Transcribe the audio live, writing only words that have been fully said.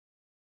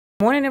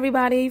Morning,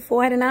 everybody.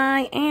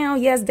 409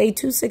 and yes, day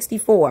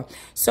 264.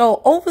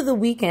 So over the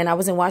weekend, I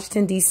was in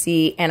Washington,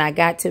 D.C., and I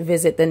got to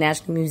visit the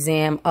National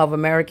Museum of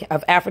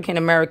African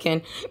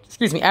American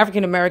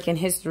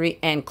history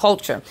and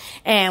culture.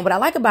 And what I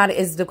like about it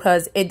is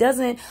because it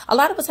doesn't, a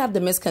lot of us have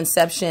the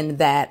misconception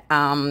that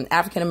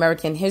African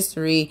American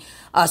history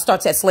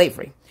starts at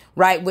slavery.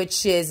 Right,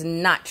 which is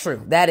not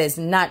true. That is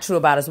not true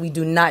about us. We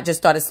do not just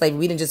start as slavery.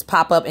 We didn't just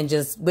pop up and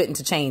just went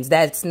into chains.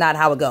 That's not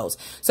how it goes.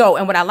 So,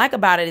 and what I like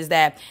about it is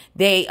that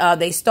they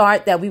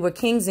start that we were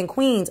kings and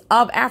queens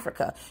of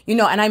Africa. You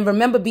know, and I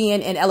remember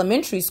being in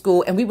elementary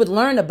school and we would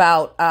learn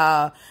about.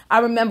 I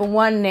remember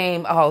one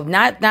name. Oh,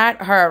 not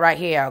her right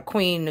here,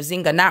 Queen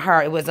Nzinga. Not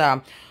her. It was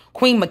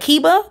Queen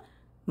Makiba.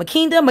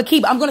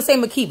 Makiba. I'm going to say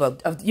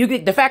Makiba. You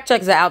get the fact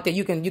checks are out there.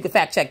 You can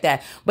fact check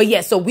that. But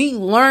yeah, so we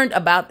learned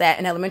about that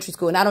in elementary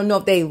school. And I don't know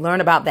if they learn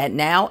about that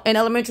now in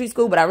elementary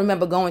school, but I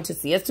remember going to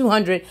CS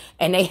 200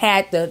 and they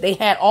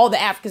had all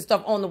the African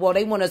stuff on the wall.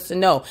 They want us to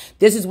know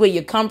this is where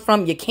you come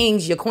from, your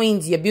kings, your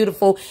queens, you're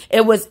beautiful.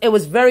 It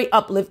was very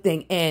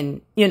uplifting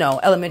in, you know,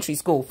 elementary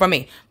school for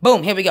me.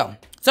 Boom, here we go.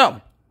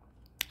 So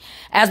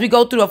as we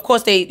go through, of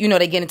course, they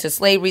get into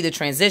slavery, the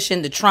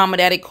transition, the trauma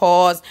that it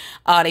caused.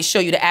 They show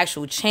you the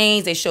actual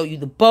chains. They show you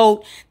the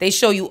boat. They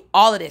show you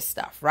all of this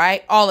stuff,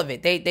 right? All of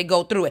it. They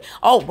go through it.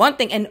 Oh, one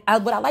thing, and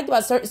what I liked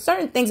about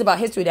certain things about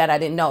history that I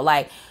didn't know,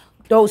 like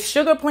those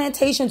sugar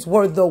plantations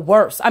were the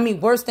worst. I mean,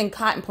 worse than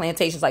cotton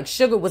plantations. Like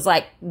sugar was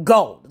like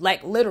gold,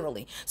 like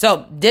literally.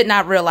 So did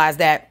not realize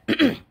that.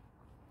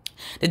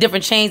 The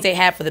different chains they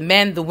had for the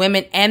men, the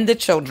women, and the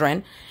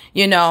children,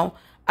 you know.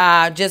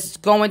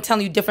 Just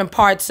telling you different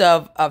parts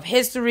of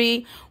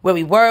history, where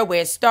we were,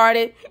 where it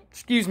started.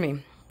 Excuse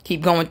me.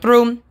 Keep going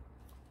through.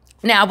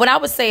 Now, what I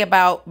would say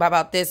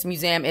about this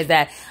museum is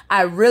that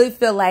I really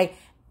feel like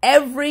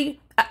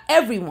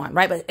everyone,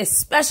 right, but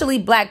especially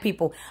Black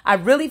people, I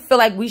really feel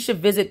like we should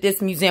visit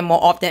this museum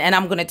more often, and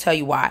I'm going to tell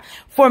you why.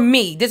 For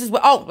me, this is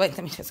what. Oh, wait,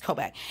 let me just go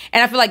back.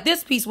 And I feel like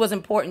this piece was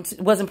important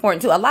too.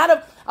 A lot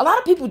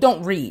of people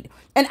don't read.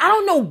 And I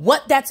don't know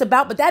what that's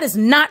about, but that is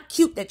not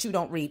cute that you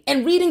don't read.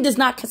 And reading does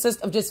not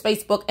consist of just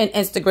Facebook and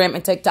Instagram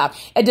and TikTok.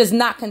 It does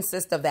not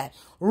consist of that.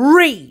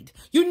 Read.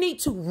 You need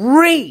to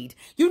read.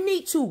 You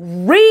need to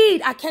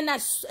read. I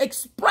cannot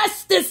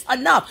express this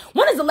enough.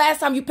 When is the last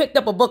time you picked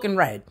up a book and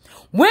read?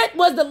 When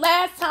was the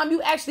last time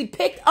you actually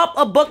picked up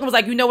a book and was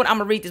like, you know what, I'm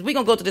going to read this. We're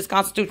going to go to this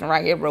Constitution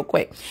right here real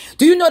quick.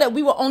 Do you know that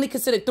we were only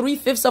considered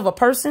 3/5 of a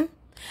person?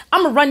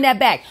 I'm going to run that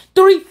back.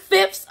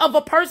 3/5 of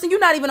a person. You're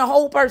not even a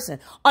whole person.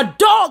 A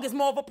dog is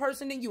more of a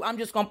person than you. I'm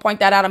just going to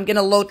point that out. I'm getting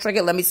a little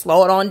triggered. Let me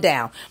slow it on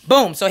down.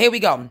 Boom. So here we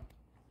go.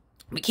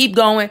 We keep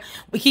going.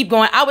 We keep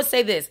going. I would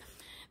say this.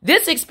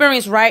 This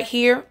experience right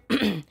here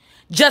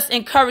just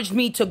encouraged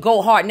me to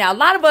go hard. Now, a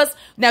lot of us,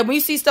 now when you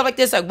see stuff like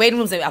this, like waiting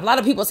rooms, a lot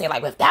of people say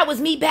like, well, if that was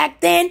me back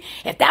then,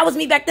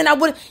 I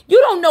would. You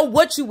don't know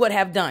what you would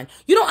have done.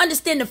 You don't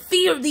understand the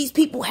fear these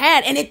people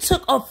had. And it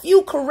took a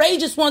few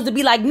courageous ones to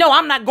be like, no,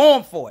 I'm not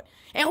going for it.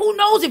 And who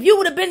knows if you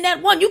would have been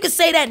that one. You can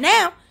say that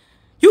now.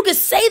 You can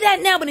say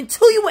that now, but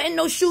until you were in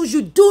those shoes,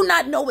 you do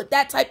not know what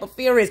that type of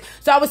fear is.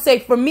 So I would say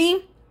for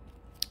me,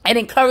 it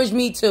encouraged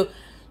me to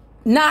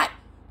not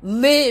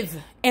live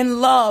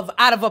and love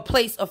out of a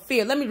place of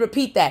fear. Let me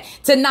repeat that.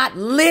 To not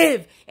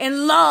live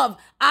and love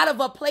out of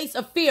a place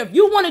of fear. If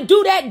you want to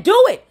do that,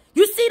 do it.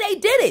 You see, they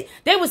did it.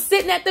 They were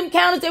sitting at them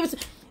counters.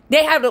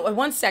 They had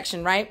one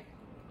section, right,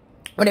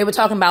 where they were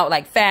talking about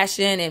like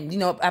fashion and, you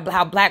know,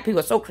 how Black people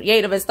are so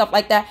creative and stuff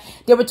like that.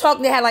 They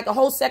had like a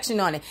whole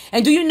section on it.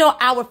 And do you know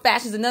our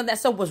fashions and none of that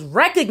stuff was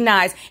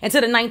recognized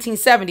until the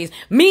 1970s.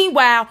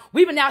 Meanwhile,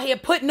 we've been out here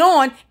putting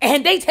on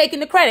and they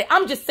taking the credit.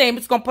 I'm just saying, I'm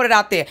just going to put it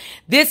out there.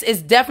 This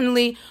is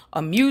definitely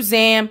a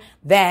museum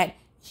that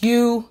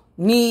you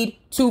need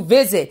to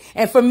visit.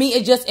 And for me,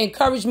 it just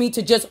encouraged me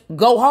to just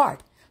go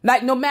hard.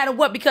 Like no matter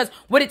what, because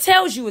what it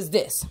tells you is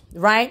this,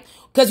 right?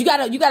 Because you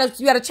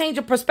gotta change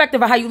your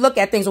perspective of how you look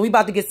at things. And we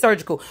about to get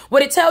surgical.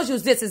 What it tells you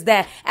is this, is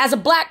that as a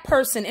Black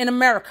person in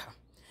America,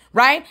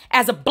 right?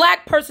 As a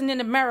Black person in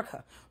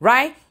America,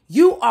 right?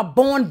 You are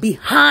born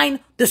behind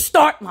the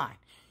start line.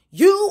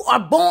 You are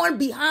born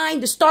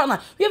behind the start line.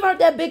 You ever heard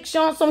that Big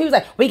Sean song? He was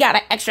like, we got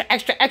an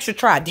extra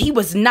try. He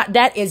was not.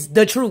 That is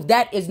the truth.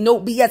 That is no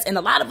BS. And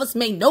a lot of us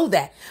may know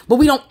that, but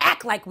we don't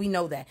act like we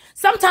know that.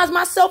 Sometimes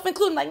myself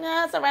included, like,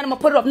 nah, it's all right. I'm going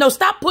to put it off. No,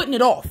 stop putting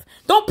it off.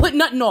 Don't put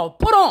nothing off.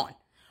 Put on.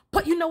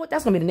 But you know what?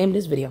 That's going to be the name of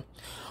this video.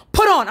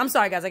 Put on. I'm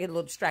sorry, guys. I get a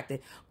little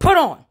distracted. Put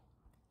on.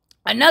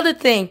 Another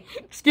thing,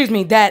 excuse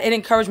me, that it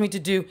encouraged me to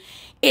do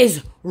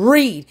is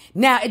read.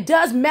 Now, it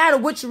does matter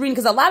what you're reading,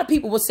 because a lot of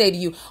people will say to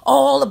you, oh,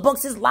 all the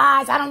books is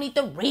lies. I don't need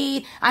to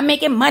read. I'm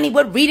making money.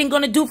 What reading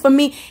going to do for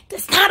me?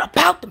 It's not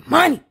about the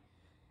money.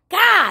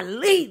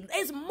 Golly,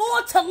 there's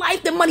more to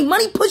life than money.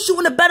 Money puts you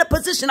in a better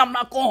position. I'm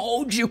not going to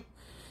hold you.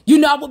 You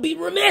know, I would be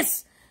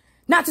remiss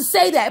not to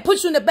say that. It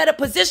puts you in a better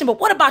position. But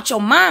what about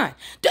your mind?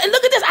 And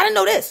look at this. I didn't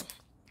know this.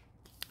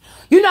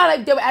 You know,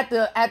 like they were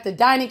at the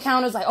dining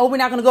counters, like, oh, we're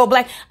not gonna go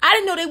black. I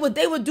didn't know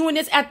they were doing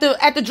this at the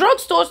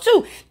drugstores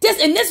too. This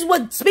is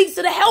what speaks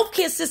to the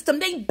healthcare system.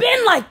 They've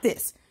been like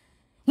this.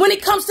 When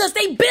it comes to us,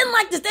 they've been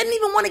like this. They didn't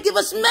even want to give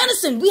us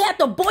medicine. We had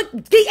to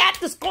be at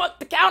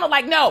the counter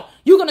like, no,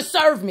 you're gonna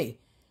serve me.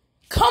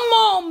 Come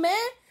on,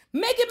 man.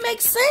 Make it make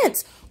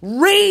sense.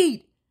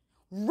 Read.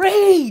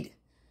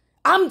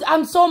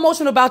 I'm so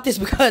emotional about this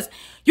because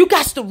you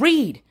got to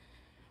read.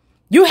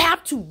 You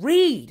have to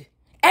read.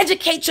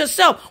 Educate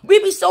yourself. We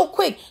be so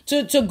quick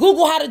to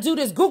Google how to do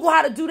this, Google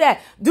how to do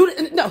that.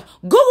 No,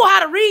 Google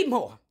how to read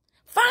more.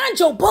 Find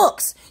your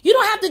books. You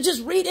don't have to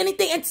just read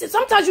anything. And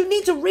sometimes you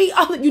need to read.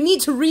 You need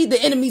to read the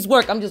enemy's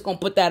work. I'm just gonna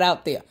put that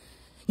out there.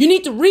 You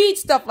need to read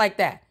stuff like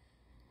that.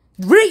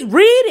 Read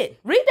it.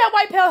 Read that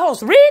White Pale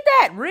Horse. Read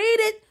that. Read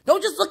it.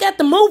 Don't just look at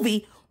the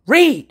movie.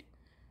 Read.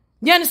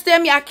 You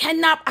understand me? I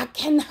cannot.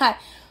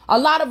 A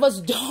lot of us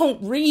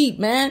don't read,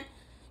 man.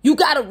 You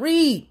gotta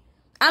read.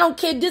 I don't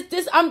care.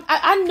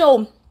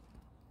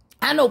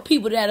 I know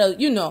people that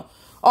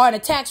are in a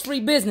tax-free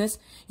business.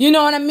 You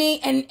know what I mean?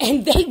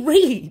 And they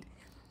read.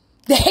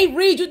 They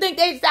read. You think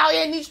they out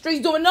here in these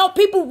streets doing? No,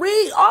 people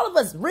read. All of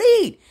us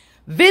read.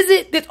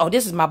 Visit this. Oh,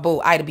 this is my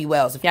boo, Ida B.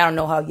 Wells. If y'all don't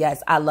know her,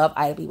 yes, I love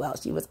Ida B.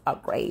 Wells. She was a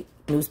great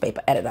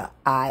newspaper editor.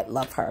 I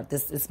love her.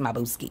 This is my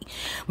booski.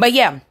 But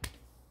yeah.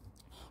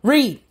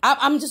 Read.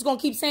 I'm just going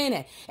to keep saying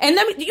that. And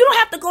you don't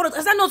have to go to,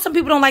 because I know some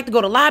people don't like to go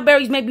to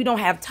libraries. Maybe you don't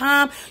have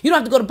time. You don't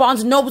have to go to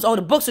Barnes & Nobles. Oh,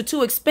 the books are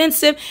too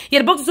expensive. Yeah,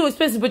 the books are too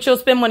expensive, but you'll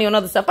spend money on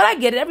other stuff. But I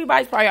get it.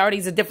 Everybody's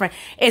priorities are different.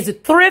 It's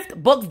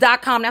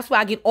thriftbooks.com. That's where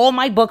I get all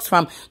my books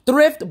from.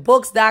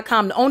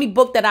 Thriftbooks.com. The only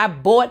book that I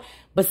bought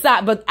but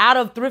out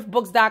of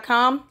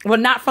thriftbooks.com, well,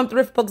 not from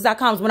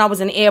thriftbooks.com, is when I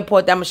was in the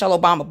airport, that Michelle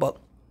Obama book.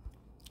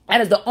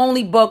 That is the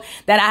only book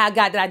that I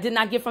got that I did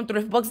not get from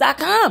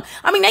thriftbooks.com.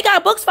 I mean, they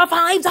got books for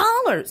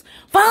 $5.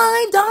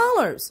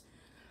 $5.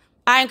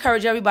 I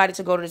encourage everybody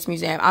to go to this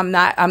museum. I'm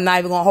not even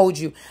gonna hold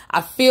you.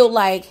 I feel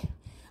like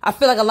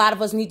a lot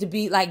of us need to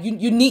be like,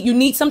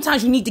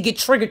 sometimes you need to get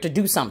triggered to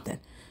do something.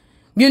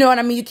 You know what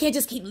I mean? You can't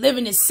just keep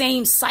living the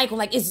same cycle.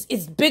 Like it's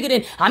bigger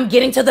than I'm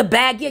getting to the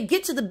bag. Yeah,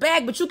 get to the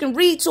bag, but you can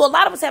read too. A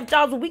lot of us have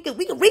jobs where we can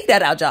read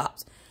at our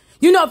jobs.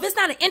 You know, if it's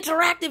not an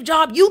interactive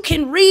job, you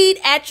can read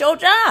at your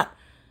job.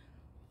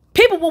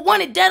 People will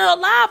want it dead or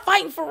alive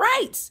fighting for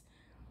rights.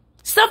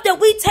 Stuff that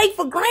we take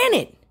for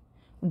granted.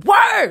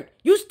 Word.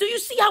 Do you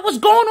see what's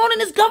going on in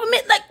this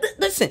government? Like,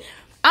 listen,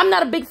 I'm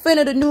not a big fan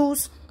of the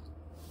news.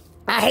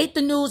 I hate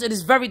the news. It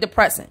is very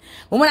depressing.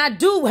 But when I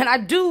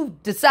do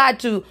decide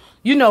to,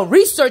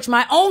 research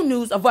my own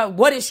news of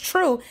what is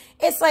true,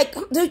 it's like,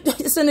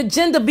 it's an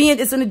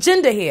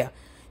agenda here.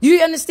 You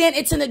understand?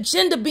 It's an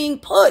agenda being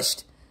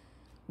pushed.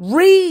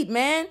 Read,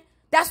 man.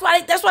 That's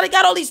why they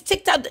got all these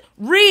TikTok.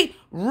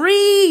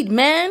 Read,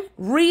 man.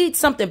 Read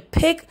something.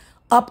 Pick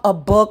up a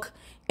book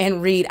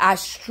and read. I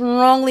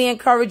strongly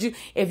encourage you.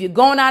 If you're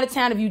going out of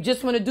town, if you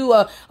just want to do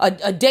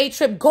a day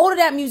trip, go to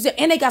that museum.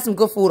 And they got some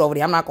good food over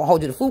there. I'm not going to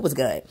hold you. The food was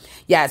good.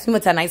 Yes, we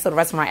went to a nice little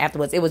restaurant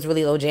afterwards. It was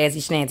really a little jazzy,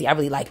 schnazzy. I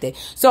really liked it.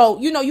 So,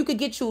 you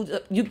could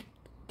you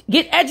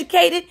get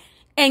educated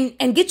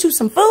and get you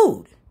some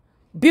food.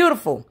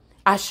 Beautiful.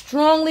 I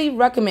strongly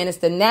recommend. It's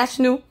the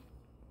National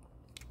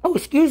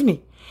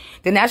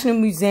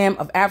Museum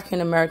of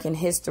African American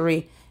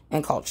History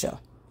and Culture.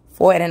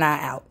 Forehead and I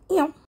out.